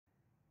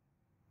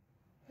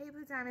Hey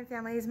Blue Diamond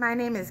families, my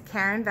name is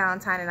Karen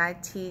Valentine and I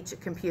teach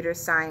computer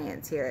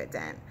science here at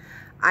Dent.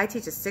 I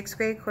teach a 6th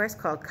grade course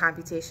called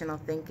Computational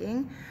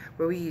Thinking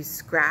where we use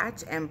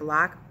Scratch and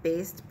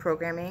block-based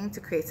programming to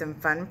create some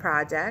fun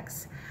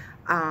projects.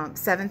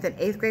 7th and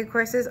 8th grade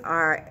courses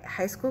are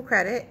high school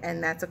credit,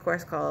 and that's a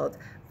course called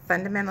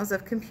Fundamentals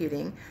of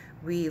Computing.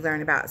 We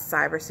learn about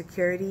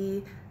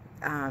cybersecurity,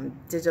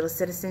 digital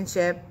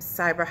citizenship,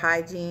 cyber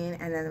hygiene,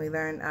 and then we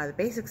learn the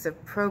basics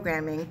of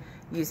programming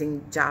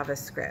using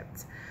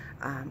JavaScript.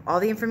 All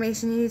the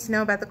information you need to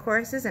know about the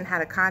courses and how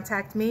to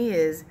contact me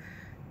is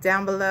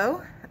down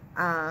below.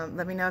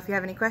 Let me know if you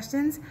have any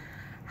questions.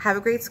 Have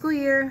a great school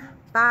year.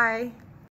 Bye.